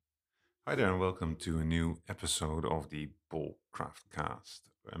Hi there, and welcome to a new episode of the Craft Cast.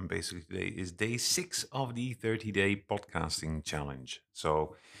 And basically, today is day 6 of the 30-day podcasting challenge.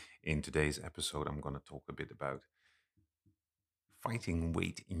 So, in today's episode, I'm going to talk a bit about fighting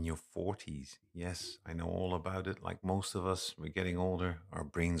weight in your 40s. Yes, I know all about it. Like most of us, we're getting older. Our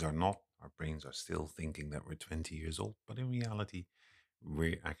brains are not. Our brains are still thinking that we're 20 years old, but in reality,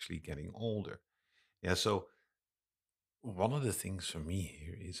 we're actually getting older. Yeah, so one of the things for me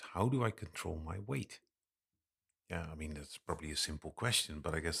here is how do I control my weight? Yeah, I mean, that's probably a simple question,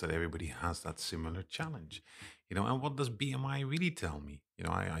 but I guess that everybody has that similar challenge. And what does BMI really tell me?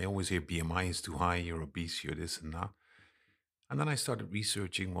 I always hear BMI is too high, you're obese, you're this and that. And then I started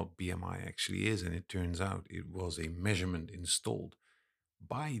researching what BMI actually is, and it turns out it was a measurement installed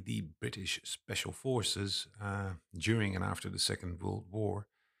by the British Special Forces during and after the Second World War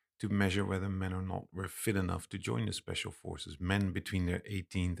to measure whether men or not were fit enough to join the Special Forces, men between their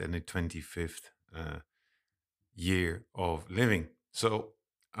 18th and their 25th year of living. So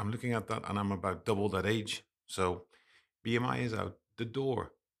I'm looking at that and I'm about double that age. So BMI is out the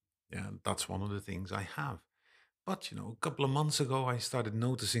door. Yeah, that's one of the things I have. But, a couple of months ago, I started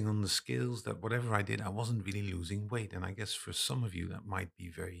noticing on the scales that whatever I did, I wasn't really losing weight. And I guess for some of you, that might be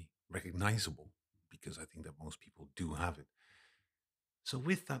very recognizable because I think that most people do have it. So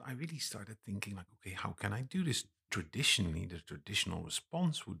with that, I really started thinking like, okay, how can I do this? Traditionally, the traditional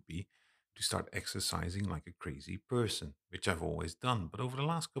response would be to start exercising like a crazy person, which I've always done. But over the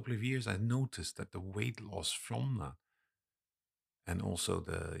last couple of years, I noticed that the weight loss from that and also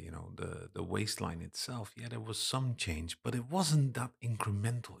the waistline itself, yeah, there was some change, but it wasn't that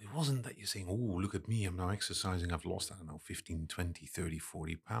incremental. It wasn't that you're saying, oh, look at me, I'm now exercising, I've lost, I don't know, 15, 20, 30,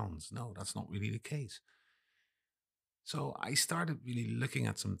 40 pounds. No, that's not really the case. So I started really looking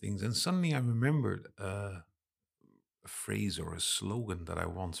at some things, and suddenly I remembered a phrase or a slogan that I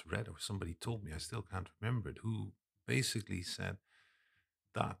once read, or somebody told me, I still can't remember it, who basically said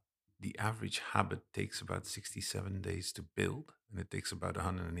that the average habit takes about 67 days to build, and it takes about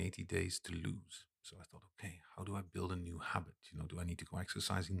 180 days to lose. So I thought, okay, how do I build a new habit? Do I need to go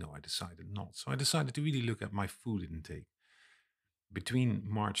exercising? No, I decided not. So I decided to really look at my food intake. Between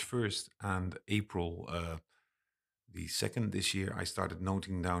March 1st and April the 2nd this year, I started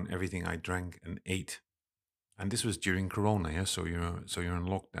noting down everything I drank and ate. And this was during Corona, yeah. So you're in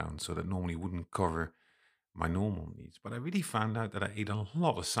lockdown, so that normally wouldn't cover my normal needs. But I really found out that I ate a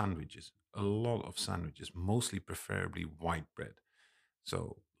lot of sandwiches, mostly preferably white bread.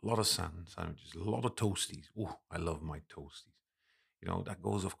 So a lot of sandwiches, a lot of toasties. Oh, I love my toasties. That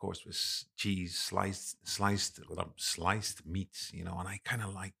goes, of course, with cheese, sliced meats. And I kind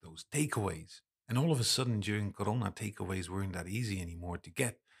of like those takeaways. And all of a sudden, during Corona, takeaways weren't that easy anymore to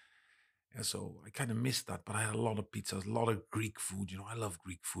get. Yeah, so I kind of missed that, but I had a lot of pizzas, a lot of Greek food. I love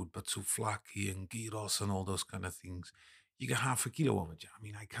Greek food, but souvlaki and gyros and all those kind of things. You get half a kilo of it. Yeah. I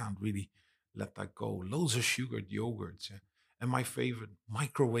mean, I can't really let that go. Loads of sugared yogurts. Yeah. And my favorite,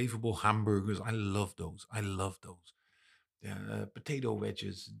 microwavable hamburgers. I love those. I love those. Yeah, potato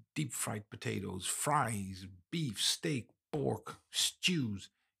wedges, deep fried potatoes, fries, beef, steak, pork, stews.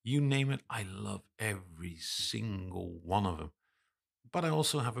 You name it. I love every single one of them. But I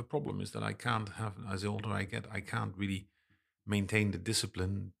also have a problem is that I can't have, as the older I get, I can't really maintain the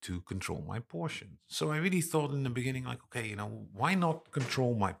discipline to control my portions. So I really thought in the beginning, like, okay, why not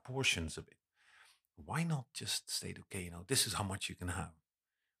control my portions a bit? Why not just state, okay, this is how much you can have?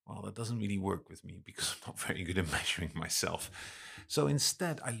 Well, that doesn't really work with me because I'm not very good at measuring myself. So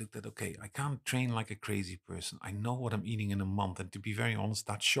instead, I looked at, okay, I can't train like a crazy person. I know what I'm eating in a month. And to be very honest,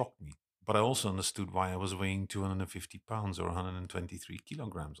 that shocked me. But I also understood why I was weighing 250 pounds or 123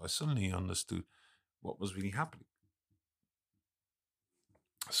 kilograms. I suddenly understood what was really happening.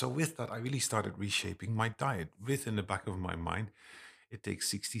 So with that, I really started reshaping my diet with in the back of my mind. It takes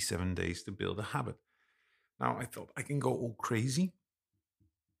 67 days to build a habit. Now I thought I can go all crazy,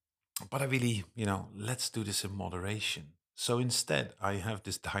 but I really, let's do this in moderation. So instead, I have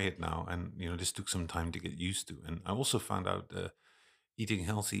this diet now, and this took some time to get used to. And I also found out eating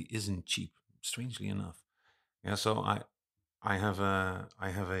healthy isn't cheap, strangely enough. Yeah, so I have a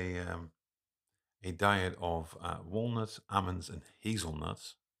diet of walnuts, almonds, and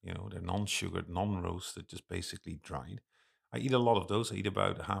hazelnuts. They're non-sugared, non-roasted, just basically dried. I eat a lot of those. I eat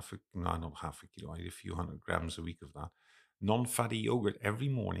about no, not half a kilo. I eat a few hundred grams a week of that. Non-fatty yogurt every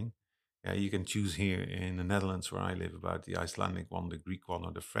morning. You can choose here in the Netherlands where I live about the Icelandic one, the Greek one,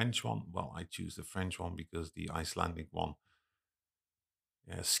 or the French one. Well, I choose the French one because the Icelandic one,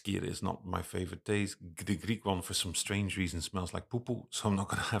 skyr is not my favorite taste. The Greek one, for some strange reason, smells like poo poo, so I'm not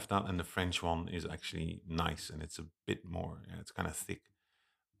going to have that. And the French one is actually nice and it's a bit more, it's kind of thick.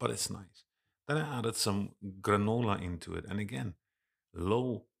 but it's nice. Then I added some granola into it, and again,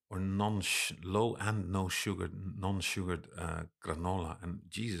 low or low and no sugar, non-sugared granola. And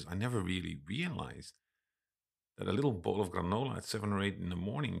Jesus, I never really realized that a little bowl of granola at 7 or 8 in the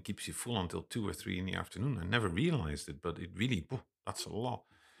morning keeps you full until 2 or 3 in the afternoon. I never realized it, but it really, that's a lot,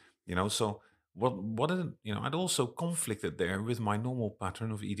 So I'd also conflicted there with my normal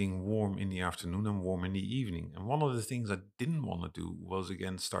pattern of eating warm in the afternoon and warm in the evening. And one of the things I didn't want to do was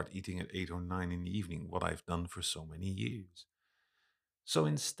again start eating at 8 or 9 in the evening, what I've done for so many years. So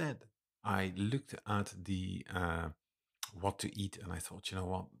instead, I looked at the what to eat, and I thought, you know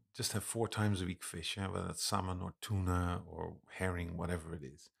what, just have 4 times a week fish, yeah, whether it's salmon or tuna or herring, whatever it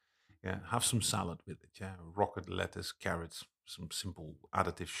is. Yeah, have some salad with it. Yeah, rocket lettuce, carrots, some simple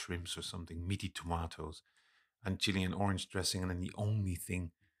additive shrimps or something, meaty tomatoes, and chili and orange dressing. And then the only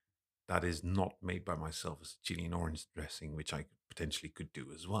thing that is not made by myself is chili and orange dressing, which I potentially could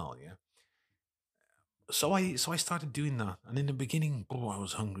do as well. Yeah, so I started doing that, and in the beginning, I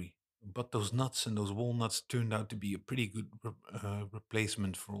was hungry. But those nuts and those walnuts turned out to be a pretty good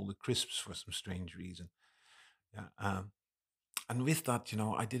replacement for all the crisps for some strange reason. Yeah, and with that,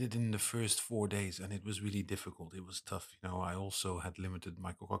 I did it in the first 4 days, and it was really difficult. It was tough. I also had limited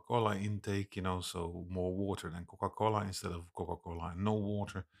my Coca Cola intake. So more water than Coca Cola instead of Coca Cola and no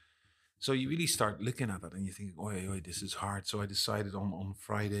water. So you really start looking at it and you think, oh, this is hard. So I decided on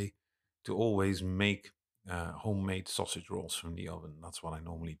Friday to always make homemade sausage rolls from the oven. That's what I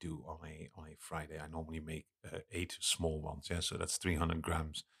normally do on a Friday. I normally make 8 small ones. Yeah, so that's 300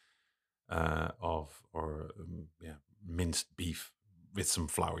 grams of minced beef with some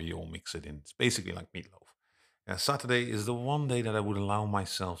flour. You all mix it in. It's basically like meatloaf. Saturday is the one day that I would allow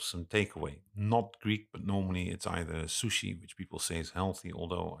myself some takeaway. Not Greek, but normally it's either sushi, which people say is healthy,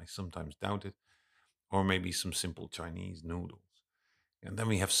 although I sometimes doubt it, or maybe some simple Chinese noodles. And then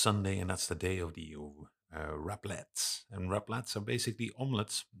we have Sunday, and that's the day of the raclettes. And raclettes are basically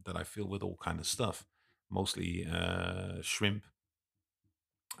omelets that I fill with all kind of stuff, mostly shrimp.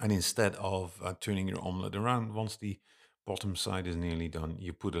 And instead of turning your omelet around, once the bottom side is nearly done,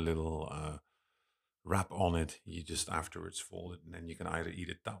 you put a little wrap on it. You just afterwards fold it, and then you can either eat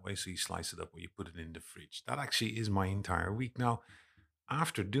it that way, so you slice it up, or you put it in the fridge. That actually is my entire week. Now,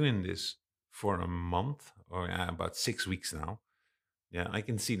 after doing this for a month, or about 6 weeks now, yeah, I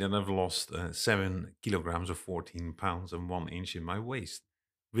can see that I've lost 7 kilograms or 14 pounds and 1 inch in my waist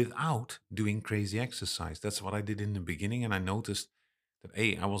without doing crazy exercise. That's what I did in the beginning. And I noticed that,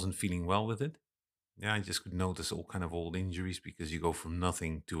 A, I wasn't feeling well with it. Yeah, I just could notice all kind of old injuries because you go from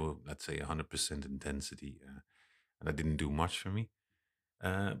nothing to, let's say, 100% intensity. And that didn't do much for me.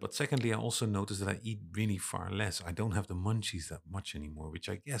 But secondly, I also noticed that I eat really far less. I don't have the munchies that much anymore, which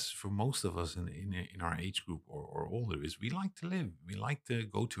I guess for most of us in our age group or older is we like to live. We like to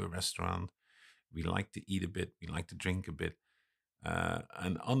go to a restaurant. We like to eat a bit. We like to drink a bit.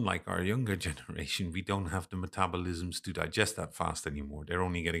 And unlike our younger generation, we don't have the metabolisms to digest that fast anymore. They're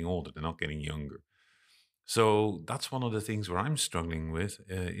only getting older. They're not getting younger. So that's one of the things where I'm struggling with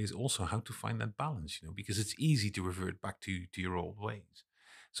is also how to find that balance, because it's easy to revert back to your old ways.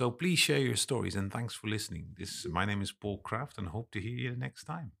 So please share your stories and thanks for listening. My name is Paul Kraft and hope to hear you the next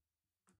time.